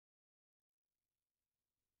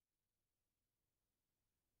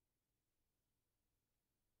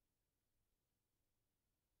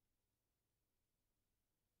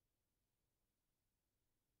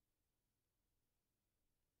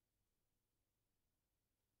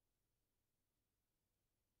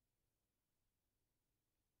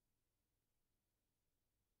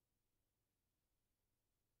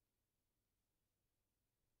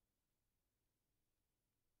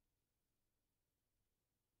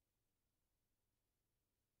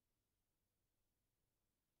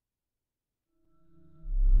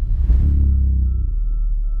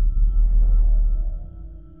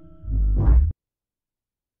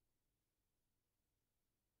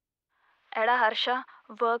എടാ Harsh,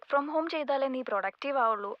 work from home ചെയ്താലേ നീ പ്രൊഡക്റ്റീവ്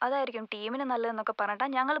ആവുള്ളൂ, അതായിരിക്കും ടീമിന് നല്ലതെന്നൊക്കെ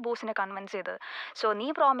പറഞ്ഞിട്ടാണ് ഞങ്ങൾ ബോസിനെ കൺവിൻസ് ചെയ്തത്. സോ നീ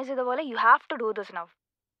പ്രോമിസ് ചെയ്ത പോലെ you have to do this now.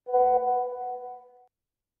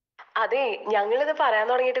 അതെ, ഞങ്ങളിത് പറയാൻ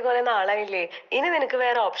തുടങ്ങിയിട്ട് കുറെ നാളായില്ലേ. ഇനി നിനക്ക്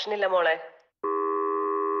വേറെ ഓപ്ഷൻ ഇല്ല മോളെ.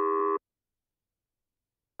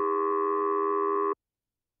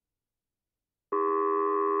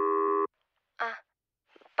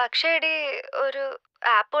 പക്ഷേ എടി, ഒരു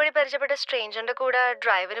ആപ്പ് വഴി പരിചയപ്പെട്ട സ്ട്രേഞ്ചറിന്റെ കൂടെ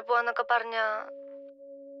ഡ്രൈവിന് പോവാന്നൊക്കെ പറഞ്ഞ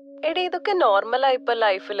എടി, ഇതൊക്കെ നോർമലാ ഇപ്പൊ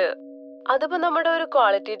ലൈഫില്. അതിപ്പോ നമ്മുടെ ഒരു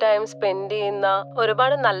ക്വാളിറ്റി ടൈം സ്പെൻഡ് ചെയ്യുന്ന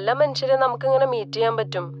ഒരുപാട് നല്ല മനുഷ്യരെ നമുക്ക് ഇങ്ങനെ മീറ്റ് ചെയ്യാൻ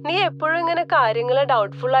പറ്റും. നീ എപ്പോഴും ഇങ്ങനെ കാര്യങ്ങളെ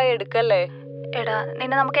ഡൗട്ട്ഫുൾ ആയി എടുക്കല്ലേ. എടാ,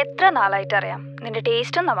 നിന്നെ നമുക്ക് എത്ര നാളായിട്ട് അറിയാം, നിന്റെ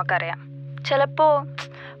ടേസ്റ്റും നമുക്കറിയാം. ചിലപ്പോ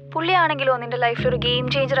പുള്ളിയാണെങ്കിലോ നിന്റെ ലൈഫിൽ ഒരു ഗെയിം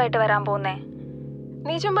ചേഞ്ചർ ആയിട്ട് വരാൻ പോകുന്നേ.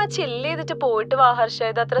 നീ ചുമ്മാ ചില്ല് ചെയ്തിട്ട് പോയിട്ട് വാ ഹർഷ,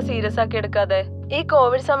 ഇത് അത്ര സീരിയസ് ആക്കി എടുക്കാതെ. ഈ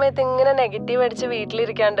കോവിഡ് സമയത്ത് ഇങ്ങനെ നെഗറ്റീവ് അടിച്ച്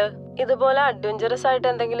വീട്ടിലിരിക്കാണ്ട് ഇതുപോലെ അഡ്വഞ്ചറസ് ആയിട്ട്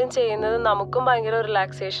എന്തെങ്കിലും ചെയ്യുന്നത് നമുക്കും ഭയങ്കര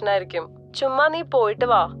റിലാക്സേഷൻ ആയിരിക്കും. ചുമ്മാ നീ പോയിട്ട്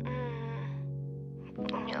വാ.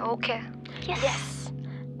 Okay.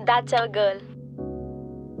 That's our girl.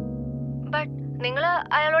 But നിങ്ങൾ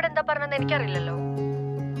അയാളോട് എന്താ പറഞ്ഞതെന്ന് എനിക്കറിയില്ലല്ലോ.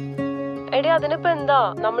 എടി, അതിനിപ്പോ എന്താ,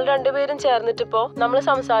 നമ്മൾ രണ്ടുപേരും ചേർന്നിട്ടിപ്പോ നമ്മൾ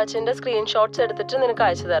സംസാരിച്ചതിന്റെ സ്ക്രീൻഷോട്ട്സ് എടുത്തിട്ട് നിനക്ക്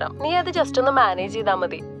അയച്ചു തരാം. നീ അത് ജസ്റ്റ് ഒന്ന് മാനേജ് ചെയ്താൽ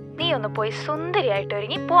മതി. നീ ഒന്ന് പോയി സുന്ദരിയായിട്ട്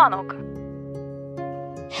ഒരുങ്ങി പോവാ നോക്ക്.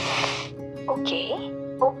 Okay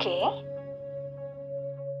okay.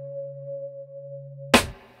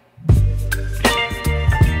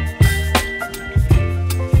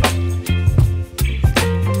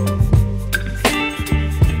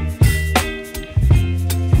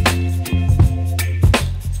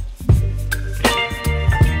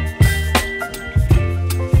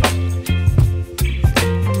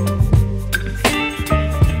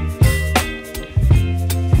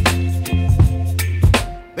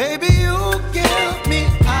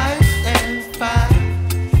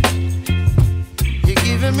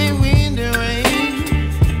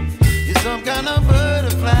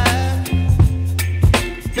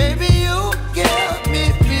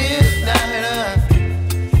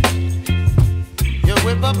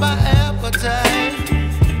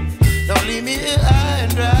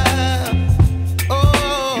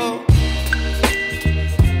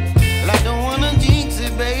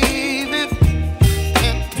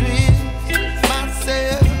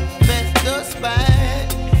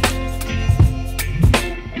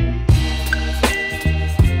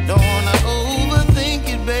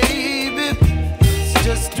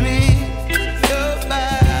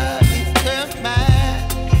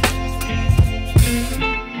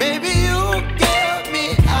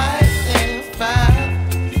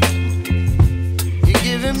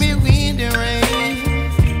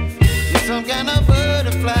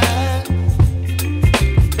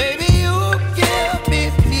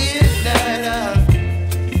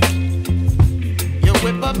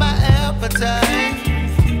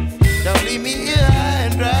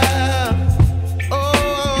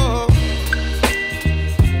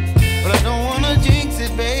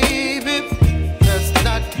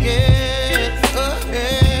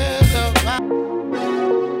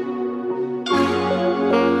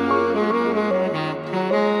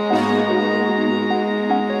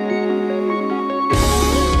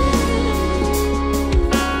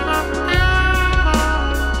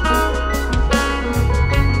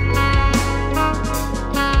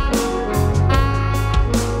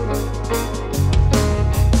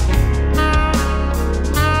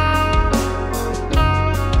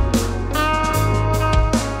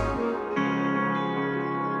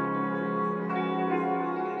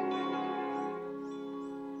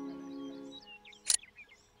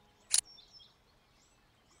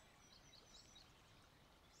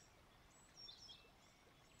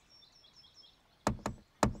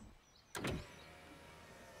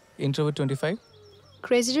 Introvert 25.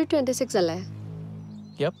 Crazy Jo 26 അല്ലേ?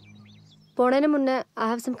 Yep. പോണതിന് മുന്നേ I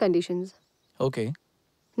have some conditions. Okay.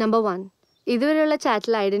 Number 1, ഇതുവരെയുള്ള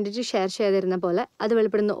ചാറ്റിൽ ഐഡന്റിറ്റി ഷെയർ ചെയ്തിരുന്ന പോലെ അത്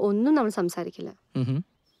വെളിപ്പെടുന്ന ഒന്നും നമ്മൾ സംസാരിക്കില്ല.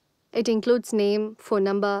 It includes name, phone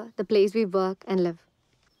number, the place we work and live.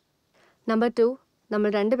 Number 2,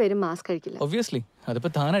 നമ്മൾ രണ്ടുപേരും മാസ്ക് കഴിക്കില്ല. Obviously.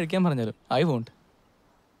 അതിപ്പോൾ താൻ അഴിക്കാൻ പറഞ്ഞാലും I won't.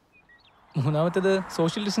 മൂന്നാമത്തേത്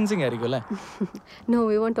സോഷ്യൽ ഡിസ്റ്റൻസിങ് ആയിരിക്കും അല്ലേ? No,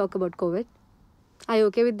 we won't talk about COVID. Are you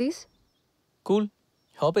okay with these? Cool.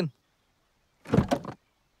 Hop in.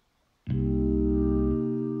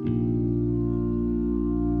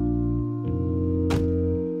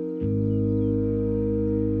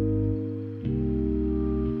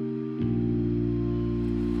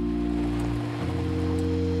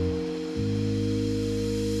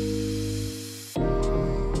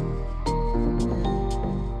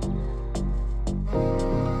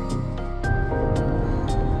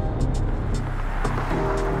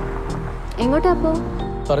 എങ്ങോട്ടാ അപ്പോ?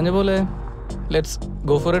 പറഞ്ഞ പോലെ let's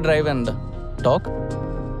go for A drive and talk.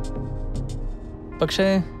 പക്ഷേ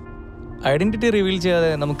ഐഡന്റിറ്റി റിവീൽ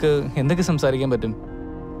ചെയ്യാതെ നമുക്ക് എന്തൊക്കെ സംസാരിക്കാൻ പറ്റും?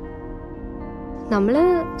 നമ്മള്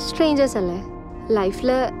സ്ട്രേഞ്ചേഴ്സ് അല്ലേ? ലൈഫിൽ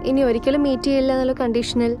ഇനി ഒരിക്കലും മീറ്റ് ചെയ്യില്ല എന്നുള്ള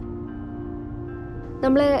കണ്ടീഷനിൽ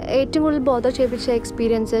നമ്മളെ ഏറ്റവും കൂടുതൽ ബോധം ചെയ്യിപ്പിച്ച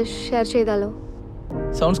എക്സ്പീരിയൻസ് ഷെയർ ചെയ്താലോ?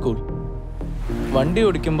 Sounds cool. വണ്ടി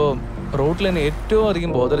ഓടിക്കുമ്പോൾ റോഡിൽ തന്നെ ഏറ്റവും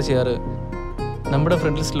അധികം ബോധർ ചെയ്യാറ് നമ്മുടെ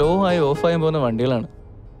ഫ്രണ്ടിൽ സ്ലോ ആയി ഓഫായി പോകുന്ന വണ്ടികളാണ്.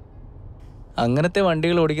 അങ്ങനത്തെ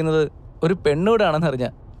വണ്ടികൾ ഓടിക്കുന്നത് ഒരു പെണ്ണോടാണെന്ന്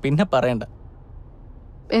അറിഞ്ഞാൽ പിന്നെ പറയണ്ട.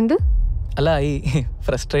 എന്ത്? അല്ല, ഈ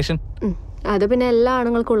ഫ്രസ്ട്രേഷൻ. അത് പിന്നെ എല്ലാ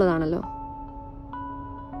ആണുങ്ങൾക്കും ഉള്ളതാണല്ലോ.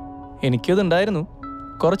 എനിക്കതുണ്ടായിരുന്നു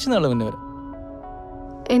കുറച്ച് നാൾ മുന്നേ വരെ.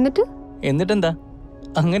 എന്നിട്ടെന്താ,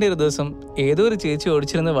 അങ്ങനെ ഒരു ദിവസം ഏതോ ഒരു ചേച്ചി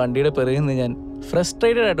ഓടിച്ചിരുന്ന വണ്ടിയുടെ പിറകിൽ നിന്ന് ഞാൻ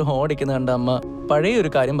ഫ്രസ്ട്രേറ്റഡ് ആയിട്ട് ഹോൺ അടിക്കുന്ന കണ്ട അമ്മ പഴയ ഒരു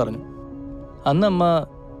കാര്യം പറഞ്ഞു. അന്ന് അമ്മ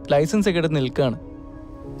ലൈസൻസ് ഒക്കെ എടുത്ത് നിൽക്കുകയാണ്.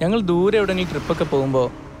 ഞങ്ങൾ ദൂരെ എവിടെയെങ്കിലും ട്രിപ്പൊക്കെ പോകുമ്പോൾ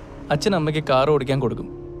അച്ഛൻ അമ്മയ്ക്ക് കാർ ഓടിക്കാൻ കൊടുക്കും.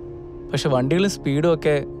 പക്ഷെ വണ്ടികളും സ്പീഡും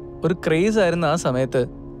ഒക്കെ ഒരു ക്രേസ് ആയിരുന്ന ആ സമയത്ത്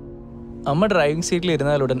അമ്മ ഡ്രൈവിംഗ് സീറ്റിൽ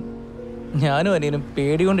ഇരുന്നാലുടൻ ഞാനും അനിയനും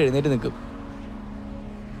പേടി കൊണ്ട് എഴുന്നേറ്റ് നിൽക്കും.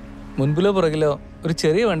 മുൻപിലോ പുറകിലോ ഒരു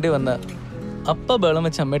ചെറിയ വണ്ടി വന്നാൽ അപ്പ ബഹളം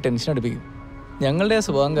വെച്ച് അമ്മയെ ടെൻഷൻ അടുപ്പിക്കും. ഞങ്ങളുടെ ആ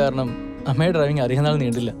സ്വഭാവം കാരണം അമ്മയുടെ ഡ്രൈവിംഗ് അധികം നാൾ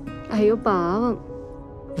നീണ്ടില്ല. അയ്യോ പാവം.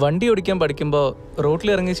 വണ്ടി ഓടിക്കാൻ പഠിക്കുമ്പോൾ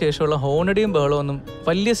റോട്ടിലിറങ്ങിയ ശേഷമുള്ള ഹോണടിയും ബഹളമൊന്നും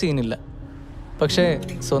വലിയ സീനില്ല. പക്ഷേ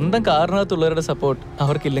സ്വന്തം കാറിനകത്തുള്ളവരുടെ support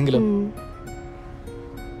അവർക്കില്ലെങ്കിലും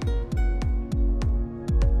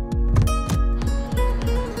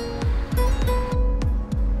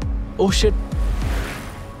oh shit.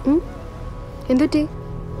 എന്തുറ്റി?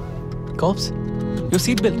 Corps, your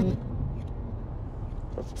seat belt.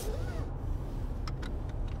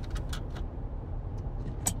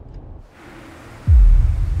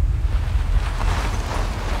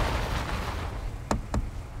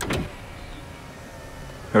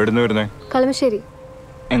 എവിടുന്ന് വരുന്നേ? കളമശ്ശേരി.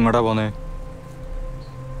 എങ്ങോട്ടാ പോന്നേ?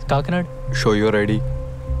 Kakkanad. Show your I D.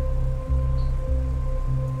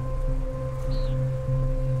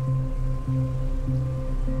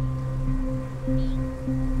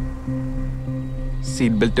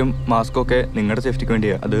 Seat ബെൽറ്റും മാസ്കും ഒക്കെ നിങ്ങളുടെ സേഫ്റ്റിക്ക്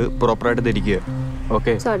വേണ്ടിയാ. അത് പ്രോപ്പറായിട്ട് ധരിക്കുക.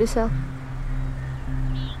 ഓക്കെ? Sorry sir.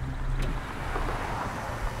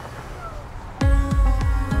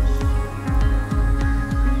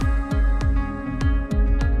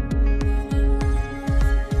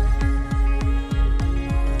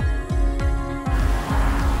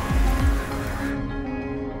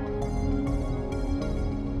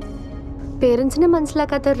 പേരൻസിനെ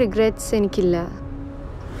മനസ്സിലാക്കാത്ത റിഗ്രറ്റ്സ് എനിക്കില്ല.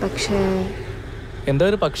 പക്ഷേ എന്താ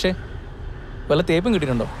ഒരു പക്ഷേ? വല്ല തേപ്പും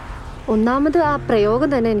കിട്ടിയിട്ടുണ്ടോ? ഒന്നാമത് ആ പ്രയോഗം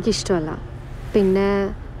തന്നെ എനിക്കിഷ്ടമല്ല. പിന്നെ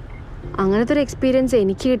അങ്ങനത്തെ ഒരു എക്സ്പീരിയൻസ്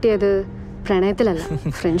എനിക്ക് കിട്ടിയത് പ്രണയത്തിലല്ല,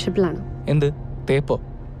 ഫ്രണ്ട്ഷിപ്പിലാണ്. എന്ത് തേപ്പോ?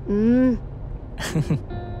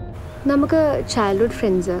 നമുക്ക് childhood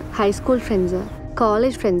friends, high school friends,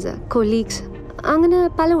 college friends, colleagues, അങ്ങനെ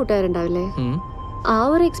പല കൂട്ടുകാരുണ്ടാവില്ലേ? ആ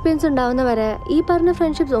ഒരു എക്സ്പീരിയൻസ് ഉണ്ടാവുന്നവരെ ഈ പറഞ്ഞ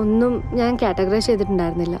ഫ്രണ്ട്ഷിപ്സ് ഒന്നും ഞാൻ കാറ്റഗറൈസ്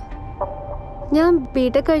ചെയ്തിട്ടുണ്ടായിരുന്നില്ല. ഞാൻ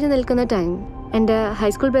ബിടെക് കഴിഞ്ഞ് നിൽക്കുന്ന ടൈം എൻ്റെ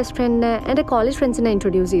ഹൈസ്കൂൾ ബെസ്റ്റ് ഫ്രണ്ടിനെ എൻ്റെ കോളേജ് ഫ്രണ്ട്സിനെ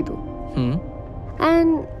ഇൻട്രൊഡ്യൂസ് ചെയ്തു.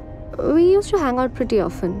 And we use to hang out pretty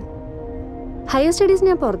often. Higher studies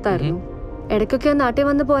ഞാൻ പുറത്തായിരുന്നു. ഇടയ്ക്കൊക്കെ നാട്ടിൽ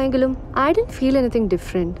വന്ന് പോയെങ്കിലും I didn't feel anything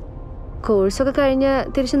different. കോഴ്സൊക്കെ കഴിഞ്ഞ്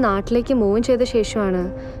തിരിച്ച് നാട്ടിലേക്ക് മൂവ് ചെയ്ത ശേഷമാണ്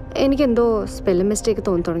എനിക്കെന്തോ സ്പെല്ലിംഗ് മിസ്റ്റേക്ക്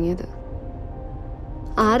തോന്നി തുടങ്ങിയത്.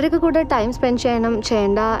 ആരുടെയൊക്കെ കൂടെ ടൈം സ്പെൻഡ്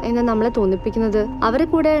ചെയ്യണ്ട എന്ന് നമ്മളെ തോന്നിപ്പിക്കുന്നത് അവരെ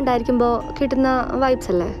കൂടെ ഉണ്ടായിരിക്കുമ്പോൾ കിട്ടുന്ന വൈബ്സ്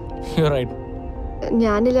അല്ലേ?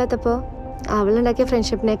 ഞാനില്ലാത്തപ്പോൾ അവളുണ്ടാക്കിയ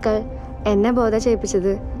ഫ്രണ്ട്ഷിപ്പിനേക്കാൾ എന്നെ ബോധ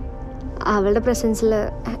ചെയ്യിപ്പിച്ചത് അവളുടെ പ്രസൻസിൽ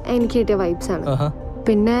എനിക്ക് കിട്ടിയ വൈബ്സ് ആണ്.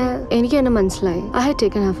 പിന്നെ എനിക്ക് എന്നെ മനസ്സിലായി I had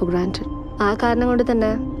taken Har four granted. ആ കാരണം കൊണ്ട്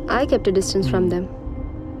തന്നെ I kept A distance from them.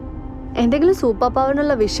 എന്തെങ്കിലും സൂപ്പർ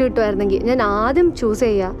പവറിനുള്ള വിഷ് കിട്ടുമായിരുന്നെങ്കിൽ ഞാൻ ആദ്യം ചൂസ്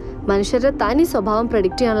ചെയ്യുക മനുഷ്യരുടെ തനി സ്വഭാവം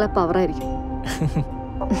പ്രെഡിക്റ്റ് ചെയ്യാനുള്ള പവറായിരിക്കും.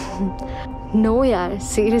 നോ യാർ,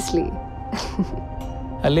 സീരിയസ്ലി.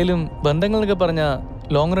 അല്ലെങ്കിലും ബന്ധങ്ങളൊക്കെ പറഞ്ഞ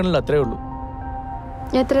ലോങ് റണ്ണിൽ അത്രേ ഉള്ളൂ.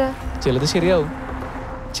 എത്ര? ചിലത് ശരിയാവും,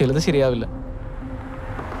 ചിലത് ശരിയാവില്ല.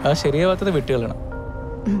 ആ ശരിയാവാത്തത് വിട്ടുകളയണം.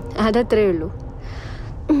 അതത്രേ ഉള്ളൂ.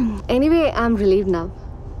 Anyway I am relieved now.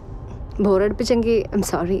 ബോറടിപ്പിച്ചെങ്കിൽ I am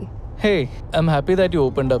sorry. Hey, I am happy that you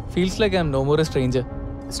opened up. Feels like I am no more A stranger.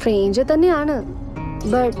 Stranger തന്നെയാണ്,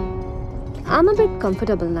 but I am a bit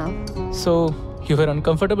comfortable now. So you are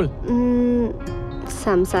uncomfortable?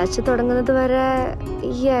 സംസാരിച്ച് തുടങ്ങുന്നത് വരെ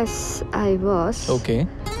yes I was. Okay.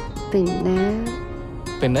 പിന്നെ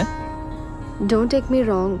don't take me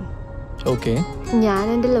wrong. Okay. ഞാൻ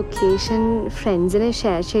എൻ്റെ location ഫ്രണ്ട്സിനെ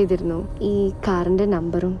share ചെയ്തിരുന്നു, ഈ കാറിൻ്റെ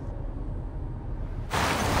നമ്പറും.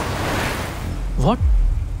 What?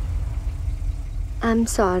 I am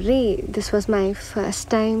sorry, this was my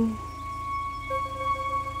first time.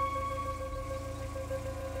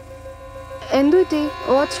 എന്തു പറ്റി?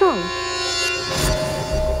 What's wrong?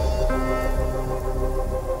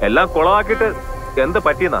 എല്ലാം കുളമാക്കിട്ട് എന്ത്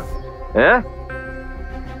പറ്റിയെന്നാ?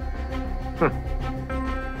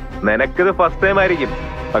 നിനക്കിത് ഫസ്റ്റ് ടൈം ആയിരിക്കും,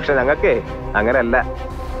 പക്ഷെ ഞങ്ങൾക്കേ അങ്ങനെയല്ല.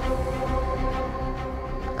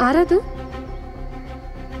 ആരത്?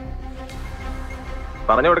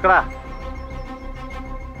 പറഞ്ഞു കൊടുക്കടാ.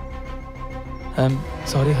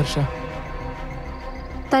 സോറി ഹർഷ.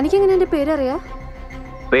 തനിക്കെങ്ങനെ എന്റെ പേരറിയാ?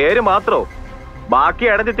 പേര് മാത്രോ? ബാക്കി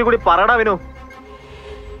ഇടഞ്ഞെത്തി കൂടി പറയടാ വിനു.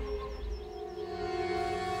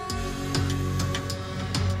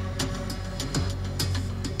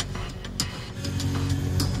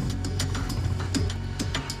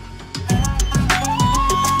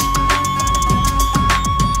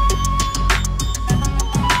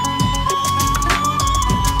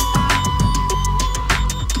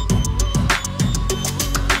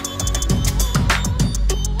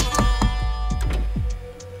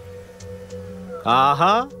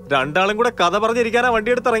 ആഹാ, രണ്ടാളും കൂടെ കഥ പറഞ്ഞിരിക്കാനാ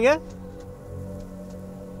വണ്ടി എടുത്തിറങ്ങിയ?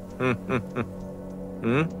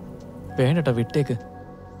 വേണ്ടട്ടാ, വിട്ടേക്ക്.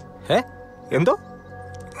 എന്തോ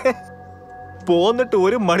പോന്നിട്ട്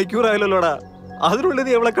 1 മണിക്കൂറായല്ലോടാ, അതിനുള്ളിൽ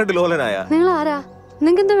നീ എവളെ കണ്ട് ലോലനായ? നിങ്ങൾ ആരാ?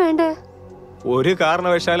 നിങ്ങൾക്ക് എന്താ വേണ്ടേ? ഒരു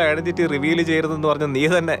കാരണവശാലും ഐഡന്റിറ്റി റിവീൽ ചെയ്യരുതെന്ന് പറഞ്ഞ നീ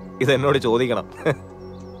തന്നെ ഇത് എന്നോട് ചോദിക്കണം.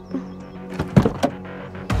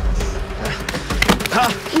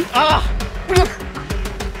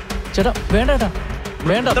 ചേട്ടാ വേണ്ട ചേട്ടാ,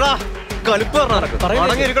 വേണ്ട. കലിപ്പ്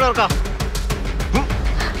പറഞ്ഞിരിക്കണ.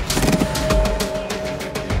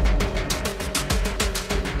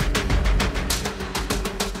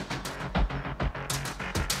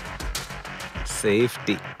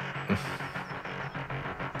 സേഫ്റ്റി.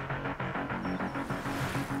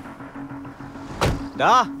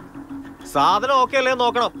 സാധനം ഓക്കെ അല്ലേ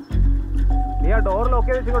നോക്കണം. നീ ആ ഡോറിൽ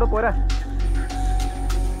ഓക്കെ വെച്ച് ഇങ്ങോട്ട് പോരാ.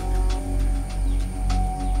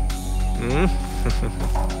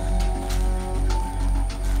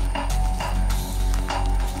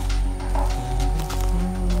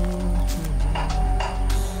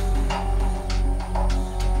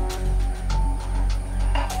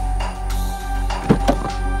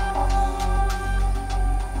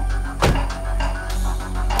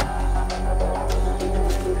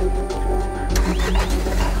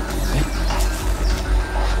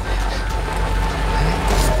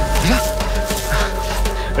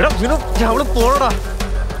 പോടാ.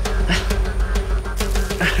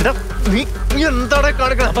 നീ എന്താടാ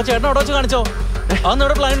കാണിക്കണം? അപ്പൊ ചേട്ടൻ അവിടെ വെച്ച് കാണിച്ചോ? അതൊന്നും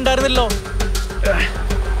ഇവിടെ പ്ലാൻ ഉണ്ടായിരുന്നില്ലോ.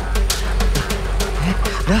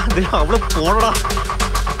 അവള് പോടാ.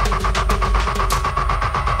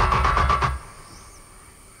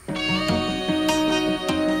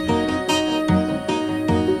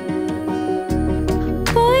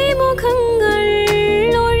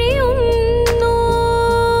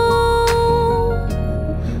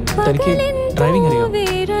 തനിക്ക്